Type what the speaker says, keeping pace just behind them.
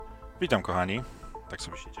Witam kochani. Tak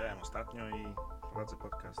sobie siedziałem ostatnio i prowadzę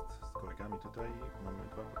podcast z kolegami tutaj. Mamy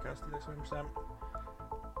dwa podcasty i tak sobie myślałem,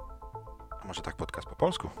 a może tak podcast po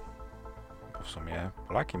polsku? Bo w sumie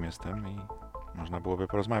Polakiem jestem i można byłoby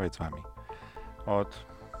porozmawiać z wami.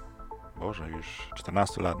 Już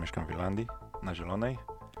 14 lat mieszkam w Irlandii, na Zielonej.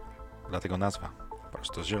 Dlatego nazwa,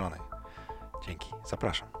 prosto z Zielonej. Dzięki,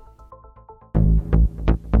 zapraszam.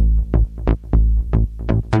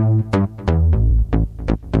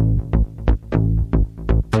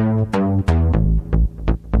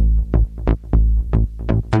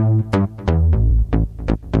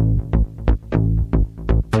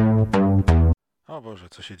 O Boże,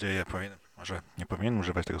 co się dzieje? Może nie powinien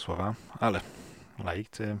używać tego słowa, ale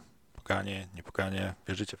laikcy, poganie, niepoganie,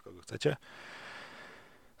 wierzycie w kogo chcecie.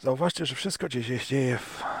 Zauważcie, że wszystko się dzieje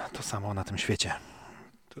to samo na tym świecie.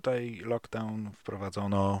 Tutaj lockdown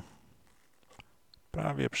wprowadzono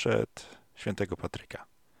prawie przed Świętego Patryka.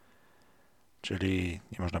 Czyli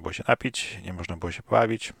nie można było się napić, nie można było się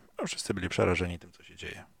pobawić, a wszyscy byli przerażeni tym, co się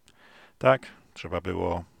dzieje. Tak, trzeba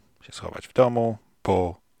było się schować w domu,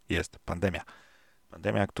 bo jest pandemia.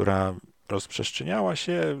 Pandemia, która rozprzestrzeniała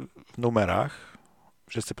się w numerach.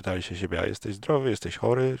 Wszyscy pytali się siebie, a jesteś zdrowy, jesteś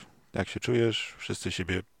chory, jak się czujesz? Wszyscy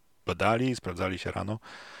siebie badali, sprawdzali się rano.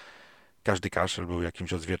 Każdy kaszel był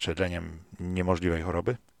jakimś odzwierciedleniem niemożliwej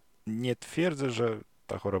choroby. Nie twierdzę, że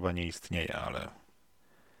ta choroba nie istnieje, ale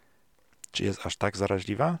czy jest aż tak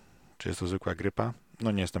zaraźliwa? Czy jest to zwykła grypa?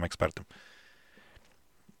 No nie jestem ekspertem.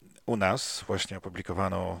 U nas właśnie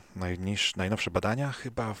opublikowano najnowsze badania,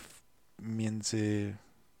 chyba w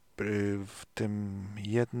tym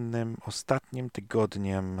jednym ostatnim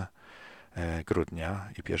tygodniem grudnia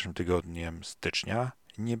i pierwszym tygodniem stycznia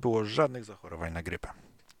nie było żadnych zachorowań na grypę.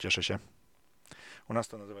 Cieszę się.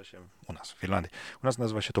 W Irlandii, u nas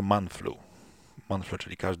nazywa się to man flu. Man flu,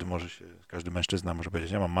 czyli każdy mężczyzna może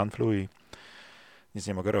powiedzieć, ja mam man flu i nic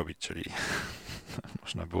nie mogę robić, czyli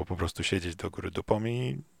można było po prostu siedzieć do góry dupą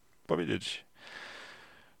i powiedzieć,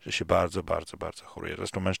 że się bardzo, bardzo, bardzo choruje.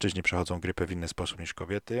 Zresztą mężczyźni przechodzą grypę w inny sposób niż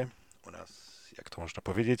kobiety. U nas, jak to można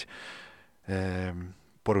powiedzieć,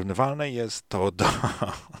 porównywalne jest to do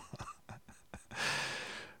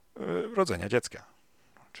rodzenia dziecka.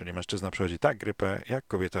 Czyli mężczyzna przechodzi tak grypę, jak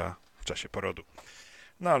kobieta w czasie porodu.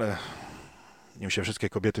 No ale nim się wszystkie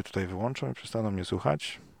kobiety tutaj wyłączą i przestaną mnie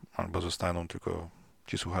słuchać, albo zostaną tylko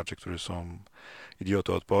ci słuchacze, którzy są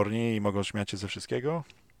idiotoodporni i mogą śmiać się ze wszystkiego,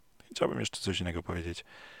 chciałbym jeszcze coś innego powiedzieć.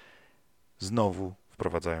 Znowu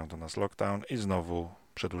wprowadzają do nas lockdown i znowu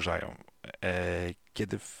przedłużają.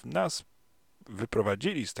 Kiedy nas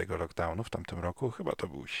wyprowadzili z tego lockdownu w tamtym roku, chyba to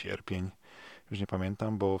był sierpień, już nie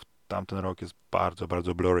pamiętam, bo tamten rok jest bardzo,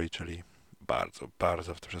 bardzo blurry, czyli bardzo,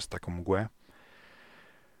 bardzo przez taką mgłę.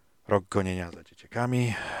 Rok gonienia za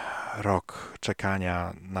dzieciakami, rok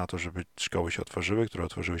czekania na to, żeby szkoły się otworzyły, które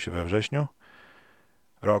otworzyły się we wrześniu.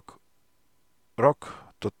 Rok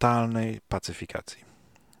totalnej pacyfikacji.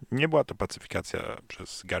 Nie była to pacyfikacja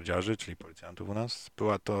przez gardziarzy, czyli policjantów u nas.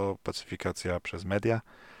 Była to pacyfikacja przez media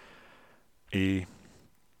i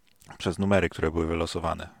przez numery, które były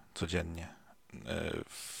wylosowane codziennie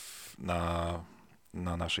na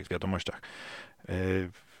naszych wiadomościach.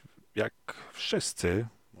 Jak wszyscy,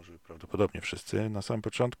 może prawdopodobnie wszyscy, na samym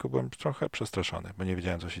początku byłem trochę przestraszony, bo nie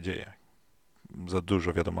wiedziałem, co się dzieje. Za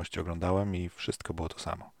dużo wiadomości oglądałem i wszystko było to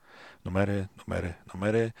samo. Numery.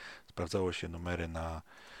 Sprawdzało się numery na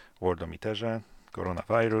worldometerze.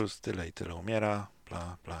 Koronawirus, tyle i tyle umiera,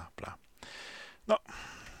 bla, bla, bla. No,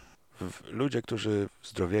 ludzie, którzy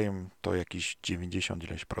zdrowieją, to jakieś 90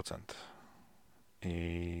 ileś procent.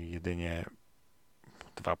 I jedynie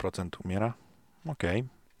 2% umiera. Okej.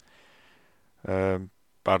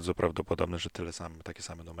 Bardzo prawdopodobne, że takie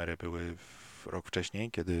same numery były rok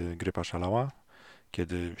wcześniej, kiedy grypa szalała,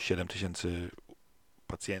 kiedy 700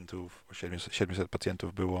 pacjentów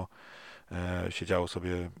siedziało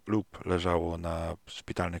sobie lub leżało na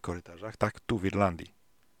szpitalnych korytarzach. Tak, tu w Irlandii,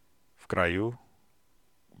 w kraju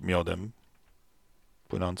miodem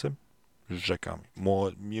płynącym, z rzekami.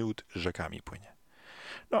 Miód rzekami płynie.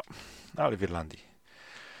 No, ale w Irlandii.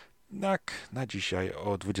 Tak, na dzisiaj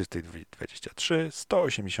o 20:23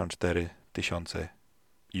 184 tysiące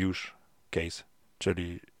już case,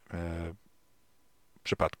 czyli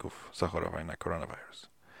przypadków zachorowań na koronawirus.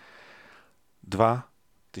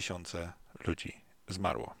 2000 ludzi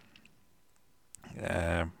zmarło.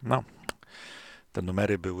 Te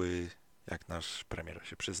numery były, jak nasz premier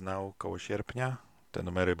się przyznał, koło sierpnia. Te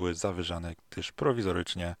numery były zawyżane, gdyż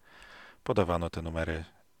prowizorycznie podawano te numery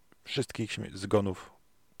wszystkich zgonów.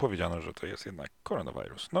 Powiedziano, że to jest jednak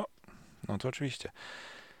koronawirus. No to oczywiście.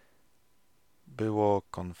 było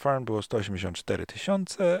confirmed, było 184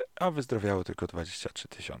 tysiące, a wyzdrowiało tylko 23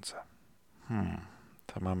 tysiące.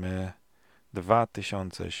 To mamy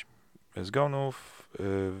 2000 zgonów,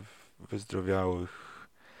 wyzdrowiałych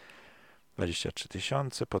 23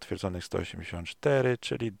 tysiące, potwierdzonych 184,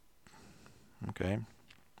 czyli okej.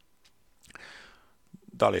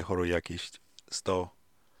 Dalej choruje jakieś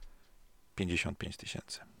 155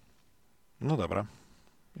 tysięcy. No dobra,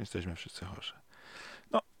 jesteśmy wszyscy chorzy.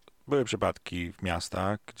 No, były przypadki w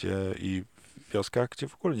miastach i w wioskach, gdzie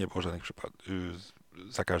w ogóle nie było żadnych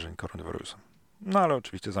zakażeń koronawirusem. No ale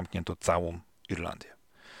oczywiście zamknięto całą Irlandię.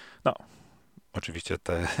 No, oczywiście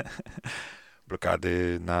te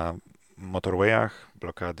blokady na motorwayach,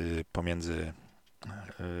 blokady pomiędzy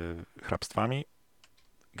hrabstwami,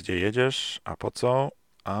 gdzie jedziesz, a po co?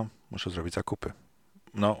 A muszę zrobić zakupy.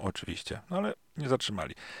 No, oczywiście, no, ale nie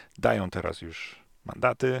zatrzymali. Dają teraz już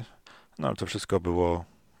mandaty, no ale to wszystko było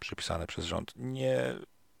przypisane przez rząd.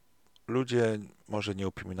 Ludzie może nie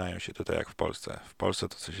upominają się tutaj jak w Polsce. W Polsce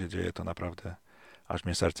to, co się dzieje, to naprawdę aż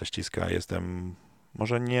mnie serce ściska. Jestem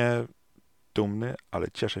może nie dumny,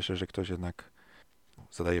 ale cieszę się, że ktoś jednak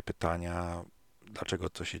zadaje pytania, dlaczego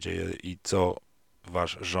to się dzieje i co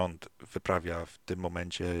wasz rząd wyprawia w tym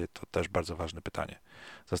momencie. To też bardzo ważne pytanie.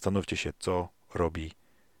 Zastanówcie się, co robi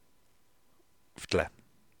w tle.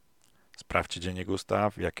 Sprawdźcie dziennik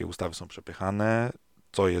ustaw, jakie ustawy są przepychane,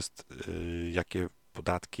 co jest, jakie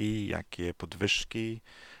podatki, jakie podwyżki,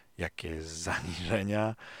 jakie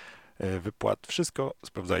zaniżenia wypłat. Wszystko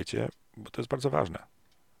sprawdzajcie, bo to jest bardzo ważne.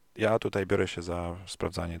 Ja tutaj biorę się za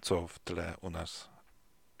sprawdzanie, co w tle u nas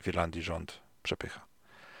w Irlandii rząd przepycha.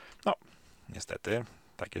 No, niestety,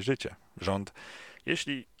 takie życie. Rząd,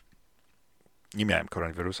 jeśli nie miałem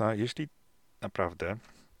koronawirusa, jeśli naprawdę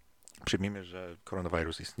przyjmijmy, że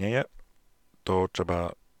koronawirus istnieje, to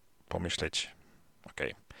trzeba pomyśleć,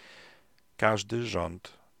 każdy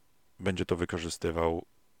rząd będzie to wykorzystywał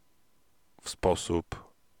w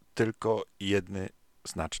sposób tylko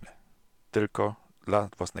jednoznaczny. Tylko dla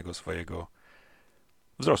własnego swojego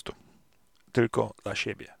wzrostu. Tylko dla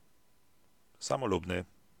siebie. Samolubny,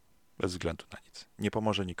 bez względu na nic. Nie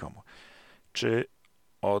pomoże nikomu. Czy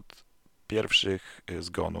od pierwszych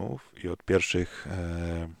zgonów i od pierwszych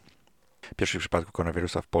przypadków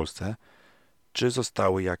koronawirusa w Polsce, czy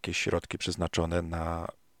zostały jakieś środki przeznaczone na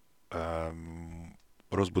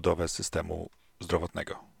rozbudowę systemu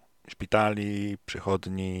zdrowotnego? Szpitali,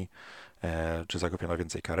 przychodni, czy zakupiono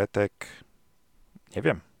więcej karetek? Nie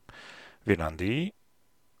wiem. W Irlandii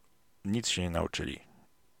nic się nie nauczyli.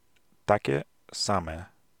 Takie same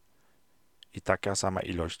i taka sama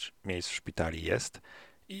ilość miejsc w szpitali jest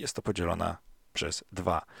i jest to podzielona przez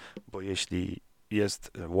 2, bo jeśli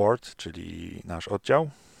jest ward, czyli nasz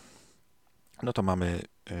oddział, no to mamy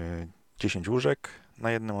 10 łóżek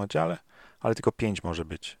na jednym oddziale, ale tylko 5 może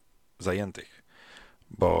być zajętych,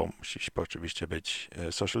 bo musi oczywiście być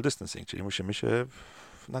social distancing, czyli musimy się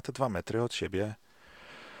na te 2 metry od siebie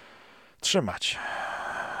trzymać.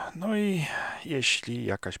 No i jeśli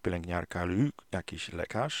jakaś pielęgniarka lub jakiś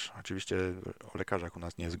lekarz, oczywiście o lekarzach u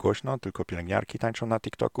nas nie jest głośno, tylko pielęgniarki tańczą na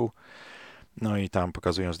TikToku, no i tam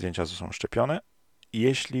pokazują zdjęcia, że są szczepione.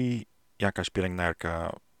 Jeśli jakaś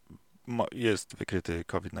pielęgniarka jest wykryty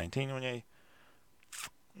COVID-19 u niej,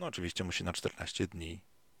 no oczywiście musi na 14 dni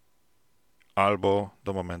albo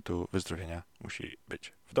do momentu wyzdrowienia musi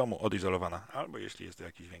być w domu odizolowana, albo jeśli jest to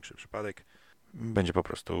jakiś większy przypadek, będzie po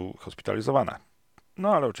prostu hospitalizowana.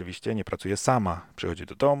 No ale oczywiście nie pracuje sama. Przychodzi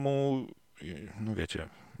do domu, no wiecie,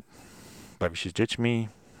 bawi się z dziećmi,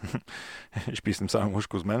 śpi w tym samym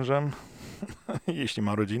łóżku z mężem, jeśli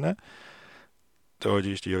ma rodzinę. To chodzi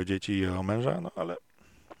jeśli o dzieci i o męża, no ale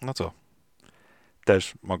no co?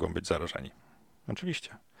 Też mogą być zarażeni.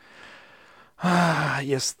 Oczywiście.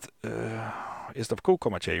 Jest to w Koło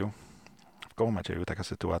Macieju. W Koło Macieju taka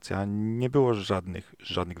sytuacja. Nie było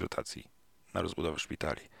żadnych dotacji na rozbudowę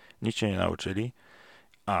szpitali. Nic się nie nauczyli.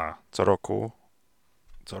 A co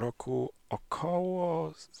roku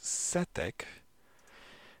około setek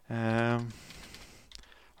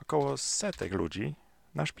ludzi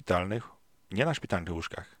nie na szpitalnych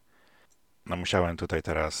łóżkach. No musiałem tutaj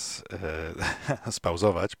teraz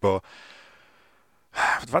spauzować, bo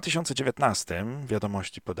w 2019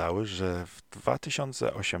 wiadomości podały, że w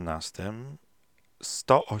 2018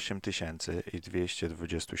 108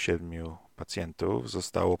 227 pacjentów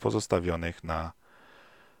zostało pozostawionych na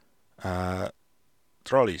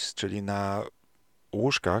trolleys, czyli na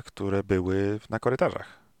łóżkach, które były na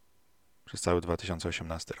korytarzach przez cały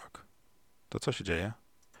 2018 rok. To co się dzieje?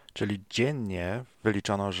 Czyli dziennie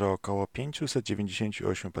wyliczono, że około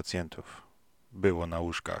 598 pacjentów było na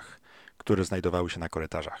łóżkach, które znajdowały się na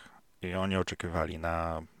korytarzach. i oni oczekiwali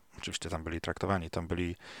oczywiście tam byli traktowani, tam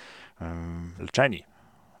byli leczeni.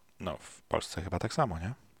 No, w Polsce chyba tak samo,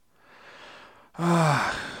 nie?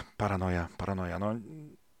 Paranoja. No,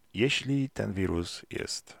 jeśli ten wirus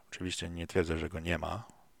jest, oczywiście nie twierdzę, że go nie ma,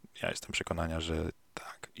 ja jestem przekonania, że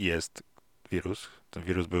tak, jest wirus. Ten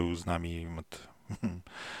wirus był z nami od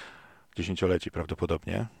dziesięcioleci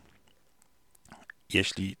prawdopodobnie.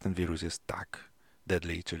 Jeśli ten wirus jest tak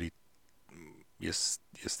deadly, czyli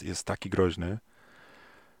jest taki groźny,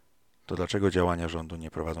 to dlaczego działania rządu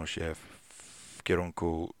nie prowadzą się w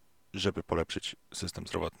kierunku, żeby system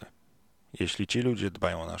zdrowotny? Jeśli ci ludzie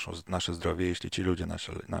dbają o nasze zdrowie, jeśli ci ludzie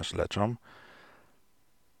nas leczą,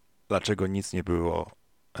 dlaczego nic nie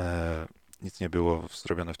było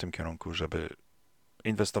zrobione w tym kierunku, żeby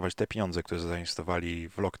inwestować te pieniądze, które zainwestowali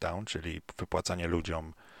w lockdown, czyli wypłacanie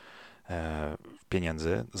ludziom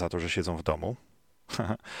pieniędzy za to, że siedzą w domu.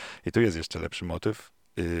 I tu jest jeszcze lepszy motyw.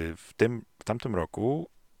 W tamtym roku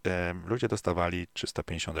ludzie dostawali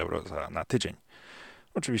 350 euro na tydzień.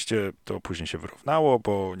 Oczywiście to później się wyrównało,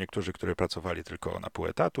 bo niektórzy, którzy pracowali tylko na pół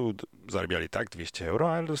etatu, zarabiali tak 200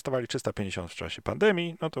 euro, ale dostawali 350 w czasie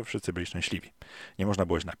pandemii, no to wszyscy byli szczęśliwi. Nie można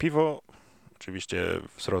było iść na piwo, oczywiście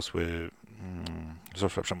wzrosła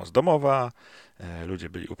przemoc domowa, ludzie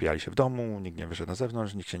upijali się w domu, nikt nie wyszedł na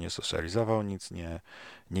zewnątrz, nikt się nie socjalizował,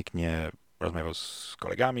 nikt nie rozmawiał z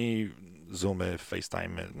kolegami, Zoomy,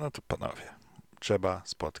 FaceTime'y, no to panowie, trzeba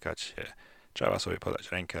spotkać się, trzeba sobie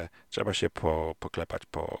podać rękę, trzeba się poklepać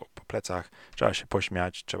po plecach, trzeba się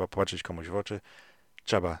pośmiać, trzeba popatrzeć komuś w oczy,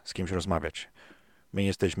 trzeba z kimś rozmawiać. My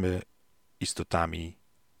jesteśmy istotami,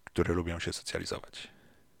 które lubią się socjalizować.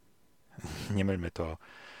 Nie mylmy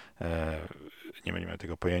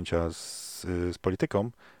tego pojęcia z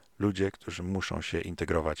polityką. Ludzie, którzy muszą się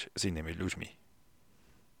integrować z innymi ludźmi.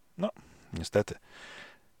 No, niestety.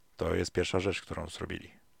 To jest pierwsza rzecz, którą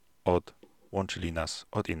zrobili. Odłączyli nas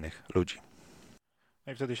od innych ludzi.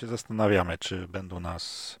 No i wtedy się zastanawiamy, czy będą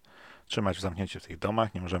nas trzymać w zamknięciu w tych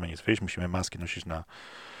domach, nie możemy nic wyjść, musimy maski nosić na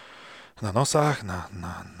nosach,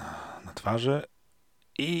 na twarzy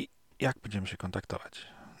i jak będziemy się kontaktować?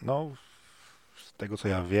 No, z tego co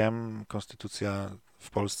ja wiem, konstytucja w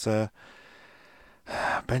Polsce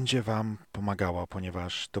będzie wam pomagała,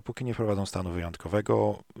 ponieważ dopóki nie wprowadzą stanu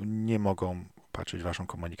wyjątkowego, nie mogą patrzeć w waszą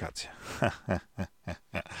komunikację.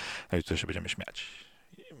 No i tutaj się będziemy śmiać.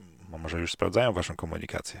 Może już sprawdzają waszą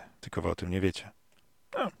komunikację, tylko wy o tym nie wiecie.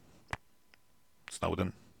 No,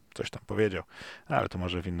 Snowden coś tam powiedział, ale to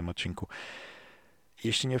może w innym odcinku.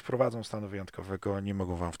 Jeśli nie wprowadzą stanu wyjątkowego, nie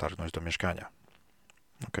mogą wam wtargnąć do mieszkania.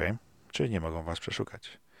 Ok? Czyli nie mogą was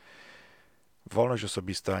przeszukać. Wolność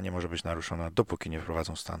osobista nie może być naruszona, dopóki nie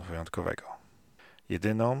wprowadzą stanu wyjątkowego.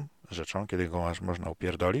 Jedyną rzeczą, kiedy go można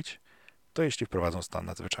upierdolić, to jeśli wprowadzą stan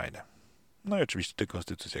nadzwyczajny. No i oczywiście to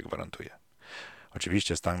konstytucja gwarantuje.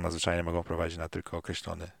 Oczywiście stan nadzwyczajny mogą wprowadzić na tylko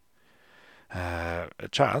określony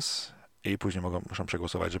czas i później muszą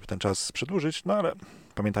przegłosować, żeby ten czas przedłużyć, no ale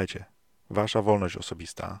pamiętajcie, wasza wolność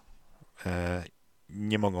osobista,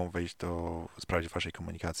 nie mogą wejść sprawdzić waszej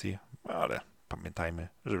komunikacji, ale pamiętajmy,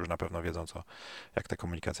 że już na pewno wiedzą, jak ta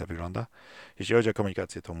komunikacja wygląda. Jeśli chodzi o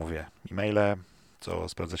komunikację, to mówię e-maile, co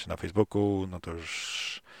sprawdza się na Facebooku, no to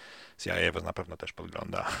już CIA was na pewno też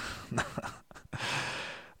podgląda.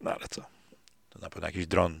 No ale co? To na pewno jakiś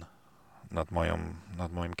dron nad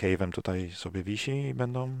moim cave'em tutaj sobie wisi i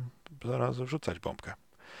będą zaraz wrzucać bombkę.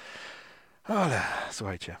 Ale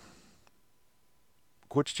słuchajcie,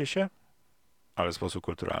 kłóćcie się, ale w sposób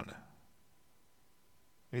kulturalny.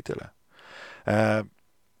 I tyle.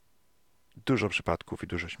 Dużo przypadków i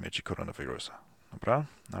dużo śmierci koronawirusa. Dobra?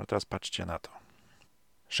 No ale teraz patrzcie na to.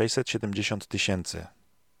 670 000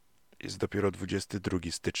 jest dopiero 22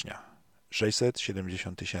 stycznia.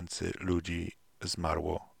 670 000 ludzi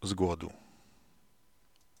zmarło z głodu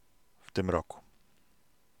w tym roku.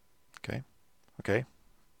 Okej?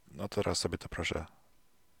 No teraz sobie to proszę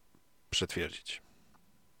przetwierdzić.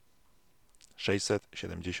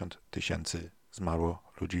 670 000 zmarło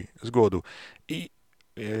ludzi z głodu. I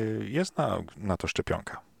jest na to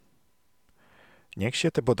szczepionka. Niech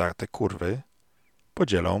się te kurwy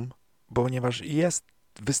podzielą, ponieważ jest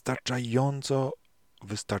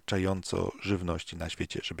wystarczająco żywności na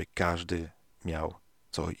świecie, żeby każdy miał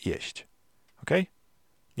co jeść. Okej?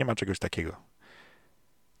 Nie ma czegoś takiego.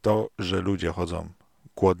 To, że ludzie chodzą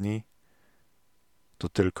głodni, to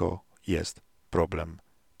tylko jest problem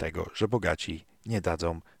tego, że bogaci nie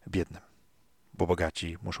dadzą biednym. Bo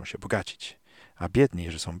bogaci muszą się bogacić. A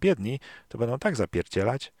biedni, że są biedni, to będą tak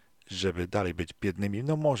zapierdzielać, żeby dalej być biednymi.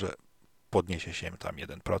 No może podniesie się im tam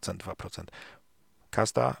 1%, 2%.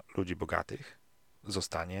 Kasta ludzi bogatych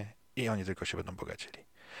zostanie i oni tylko się będą bogacili.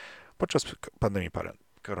 podczas pandemii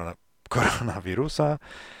koronawirusa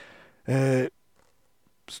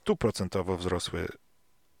 100% wzrosły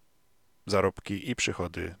zarobki i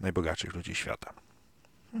przychody najbogatszych ludzi świata.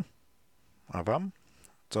 A wam?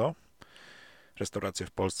 Co? Restauracje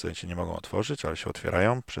w Polsce się nie mogą otworzyć, ale się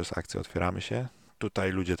otwierają. Przez akcję Otwieramy się.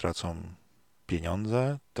 Tutaj ludzie tracą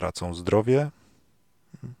pieniądze, tracą zdrowie.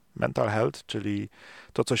 Mental health, czyli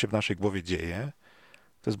to, co się w naszej głowie dzieje,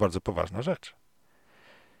 to jest bardzo poważna rzecz.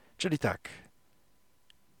 Czyli tak,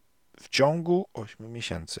 w ciągu 8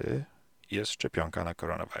 miesięcy jest szczepionka na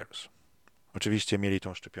koronawirus. Oczywiście mieli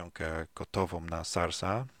tą szczepionkę gotową na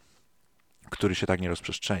SARS-a, który się tak nie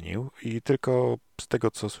rozprzestrzenił i tylko z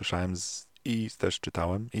tego, co słyszałem i też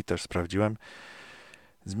czytałem i też sprawdziłem,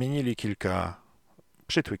 zmienili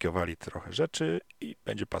przytwikowali trochę rzeczy i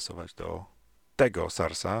będzie pasować do tego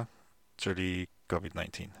SARS-a, czyli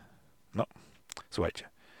Covid-19. No, słuchajcie.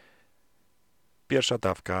 Pierwsza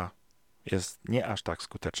dawka jest nie aż tak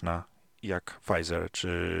skuteczna, jak Pfizer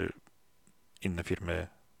czy inne firmy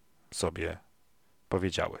sobie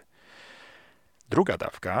powiedziały. Druga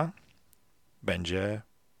dawka będzie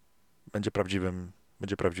prawdziwym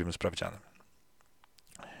sprawdzianem.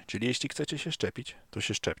 Czyli jeśli chcecie się szczepić, to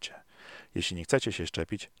się szczepcie. Jeśli nie chcecie się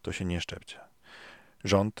szczepić, to się nie szczepcie.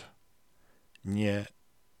 Rząd nie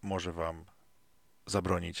może wam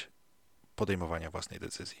zabronić podejmowania własnej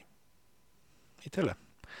decyzji. I tyle.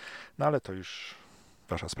 No ale to już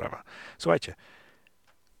wasza sprawa. Słuchajcie,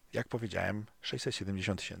 jak powiedziałem,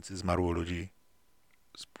 670 000 zmarło ludzi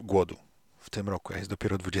z głodu w tym roku, a jest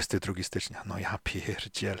dopiero 22 stycznia. No ja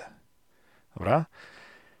pierdzielę. Dobra?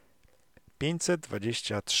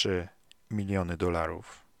 523 miliony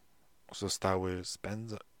dolarów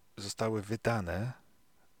zostały wydane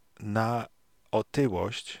na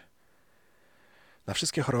otyłość, na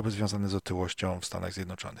wszystkie choroby związane z otyłością w Stanach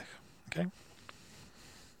Zjednoczonych. Okay?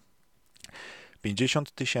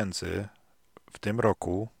 50 000 w tym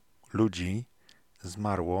roku ludzi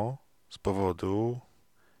zmarło z powodu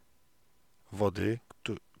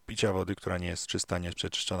picia wody, która nie jest czysta, nie jest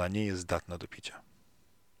przeczyszczona, nie jest zdatna do picia.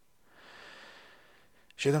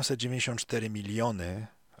 794 miliony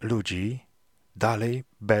ludzi dalej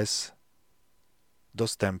bez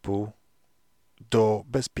dostępu do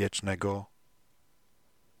bezpiecznej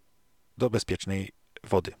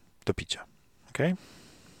wody do picia. Okay?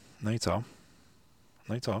 No i co?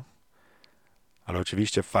 Ale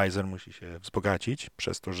oczywiście Pfizer musi się wzbogacić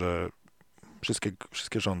przez to, że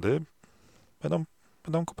wszystkie rządy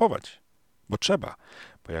będą kupować, bo trzeba.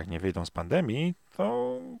 Bo jak nie wyjdą z pandemii,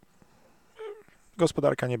 to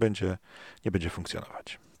gospodarka nie będzie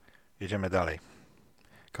funkcjonować. Jedziemy dalej.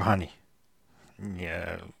 Kochani,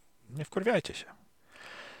 nie wkurwiajcie się.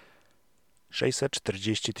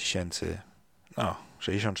 640 000,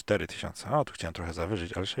 64 000, tu chciałem trochę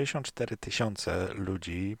zawyżyć, ale 64 000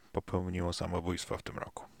 ludzi popełniło samobójstwo w tym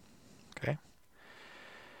roku. Okay?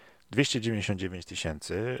 299 000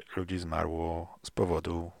 ludzi zmarło z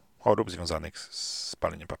powodu chorób związanych z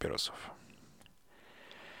paleniem papierosów.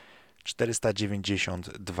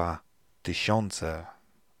 492 000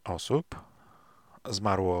 osób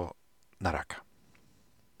zmarło na raka.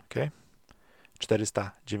 Okay?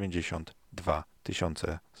 492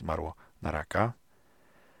 000 zmarło na raka.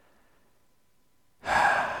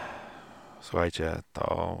 Słuchajcie,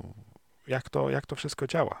 jak to wszystko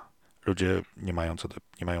działa? Ludzie nie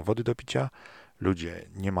mają wody do picia, ludzie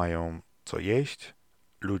nie mają co jeść,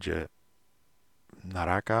 ludzie na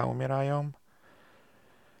raka umierają.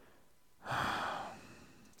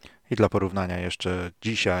 I dla porównania jeszcze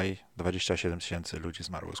dzisiaj 27 000 ludzi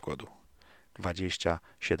zmarło z głodu.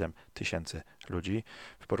 27 000 ludzi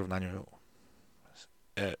w porównaniu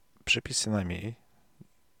przypisanymi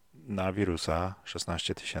na wirusa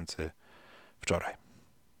 16 000 wczoraj.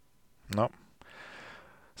 No,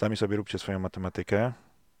 sami sobie róbcie swoją matematykę.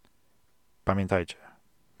 Pamiętajcie,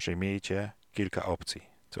 przyjmijcie kilka opcji,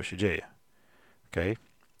 co się dzieje. Okay?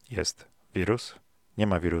 Jest wirus, nie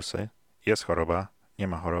ma wirusy, jest choroba, nie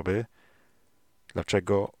ma choroby.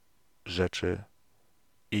 Dlaczego rzeczy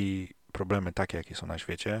i problemy takie, jakie są na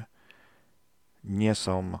świecie, nie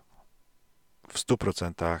są w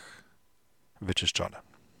 100% wyczyszczone?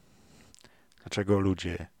 Dlaczego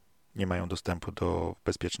ludzie nie mają dostępu do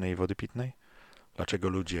bezpiecznej wody pitnej? Dlaczego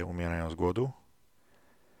ludzie umierają z głodu?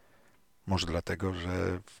 Może dlatego,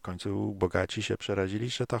 że w końcu bogaci się przerazili,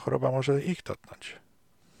 że ta choroba może ich dotknąć.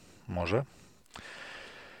 Może.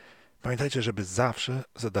 Pamiętajcie, żeby zawsze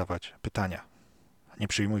zadawać pytania. Nie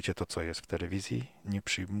przyjmujcie to, co jest w telewizji, nie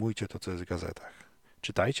przyjmujcie to, co jest w gazetach.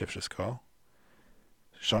 Czytajcie wszystko,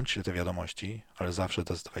 sządźcie te wiadomości, ale zawsze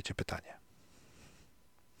zadawajcie pytanie.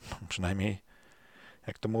 Przynajmniej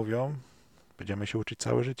jak to mówią, będziemy się uczyć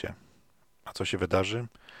całe życie. A co się wydarzy,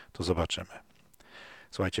 to zobaczymy.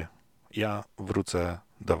 Słuchajcie, ja wrócę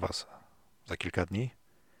do Was za kilka dni.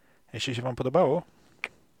 Jeśli się Wam podobało,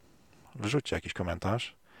 wrzućcie jakiś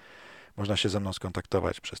komentarz. Można się ze mną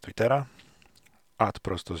skontaktować przez Twittera,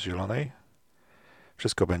 @prosto z zielonej.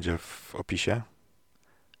 Wszystko będzie w opisie.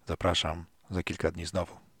 Zapraszam za kilka dni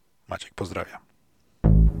znowu. Maciek pozdrawia.